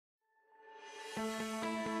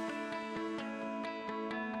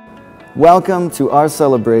Welcome to our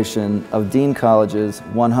celebration of Dean College's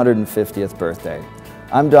 150th birthday.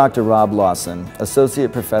 I'm Dr. Rob Lawson,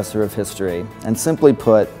 Associate Professor of History, and simply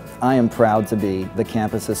put, I am proud to be the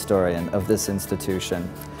campus historian of this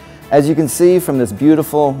institution. As you can see from this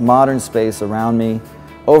beautiful, modern space around me,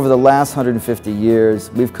 over the last 150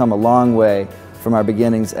 years, we've come a long way from our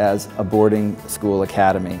beginnings as a boarding school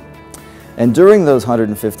academy. And during those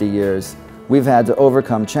 150 years, we've had to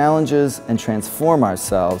overcome challenges and transform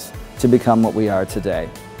ourselves to become what we are today.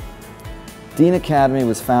 Dean Academy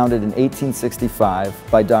was founded in 1865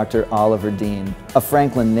 by Dr. Oliver Dean, a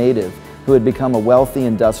Franklin native who had become a wealthy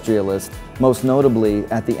industrialist, most notably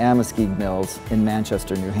at the Ameskeag Mills in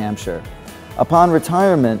Manchester, New Hampshire. Upon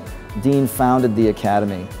retirement, Dean founded the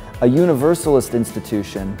Academy, a universalist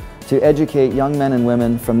institution to educate young men and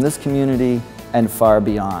women from this community and far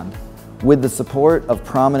beyond. With the support of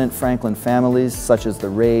prominent Franklin families such as the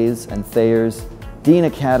Rays and Thayers, Dean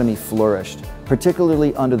Academy flourished,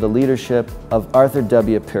 particularly under the leadership of Arthur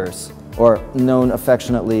W. Pierce, or known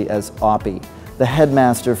affectionately as Oppie, the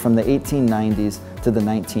headmaster from the 1890s to the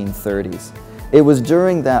 1930s. It was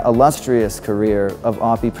during that illustrious career of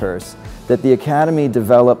Oppie Pierce that the Academy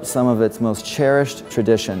developed some of its most cherished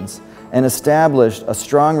traditions and established a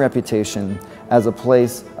strong reputation as a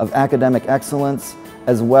place of academic excellence,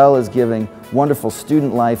 as well as giving wonderful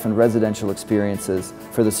student life and residential experiences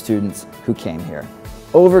for the students who came here.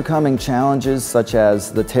 Overcoming challenges such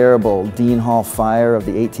as the terrible Dean Hall fire of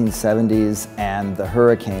the 1870s and the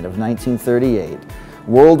hurricane of 1938,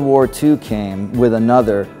 World War II came with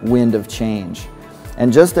another wind of change.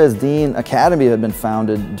 And just as Dean Academy had been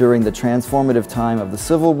founded during the transformative time of the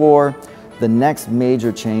Civil War, the next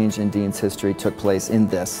major change in Dean's history took place in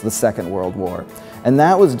the Second World War. And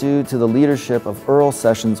that was due to the leadership of Earl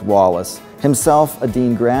Sessions Wallace, himself a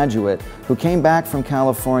Dean graduate who came back from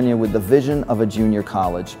California with the vision of a junior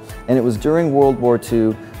college. And it was during World War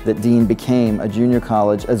II that Dean became a junior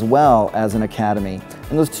college as well as an academy.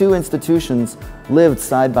 And those two institutions lived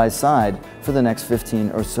side by side for the next 15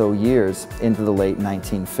 or so years into the late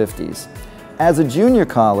 1950s. As a junior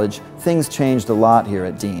college, things changed a lot here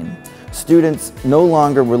at Dean. Students no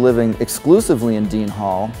longer were living exclusively in Dean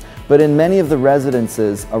Hall, but in many of the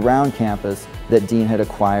residences around campus that Dean had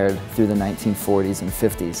acquired through the 1940s and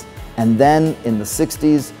 50s. And then in the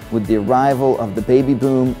 60s, with the arrival of the baby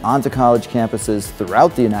boom onto college campuses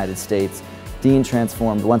throughout the United States, Dean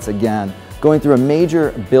transformed once again, going through a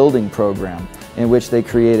major building program in which they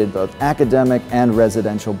created both academic and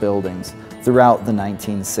residential buildings throughout the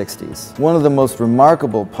 1960s. One of the most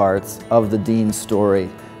remarkable parts of the Dean story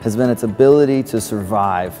has been its ability to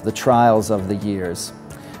survive the trials of the years.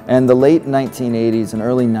 And the late 1980s and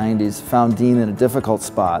early 90s found Dean in a difficult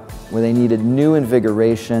spot where they needed new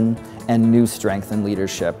invigoration and new strength and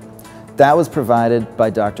leadership. That was provided by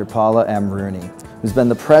Dr. Paula M. Rooney, who's been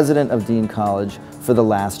the president of Dean College for the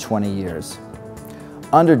last 20 years.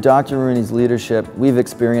 Under Dr. Rooney's leadership, we've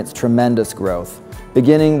experienced tremendous growth,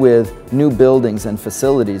 beginning with new buildings and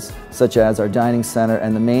facilities such as our dining center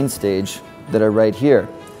and the main stage that are right here.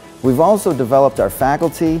 We've also developed our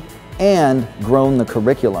faculty and grown the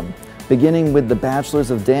curriculum, beginning with the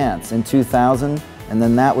Bachelor's of Dance in 2000, and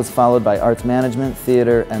then that was followed by Arts Management,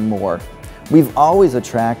 Theater, and more. We've always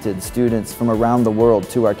attracted students from around the world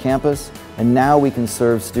to our campus, and now we can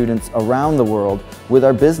serve students around the world with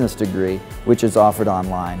our business degree, which is offered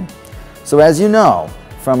online. So as you know,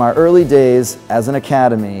 from our early days as an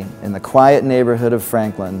academy in the quiet neighborhood of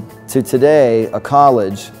Franklin to today, a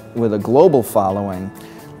college with a global following,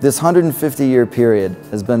 this 150-year period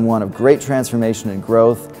has been one of great transformation and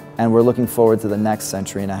growth, and we're looking forward to the next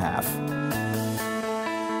century and a half.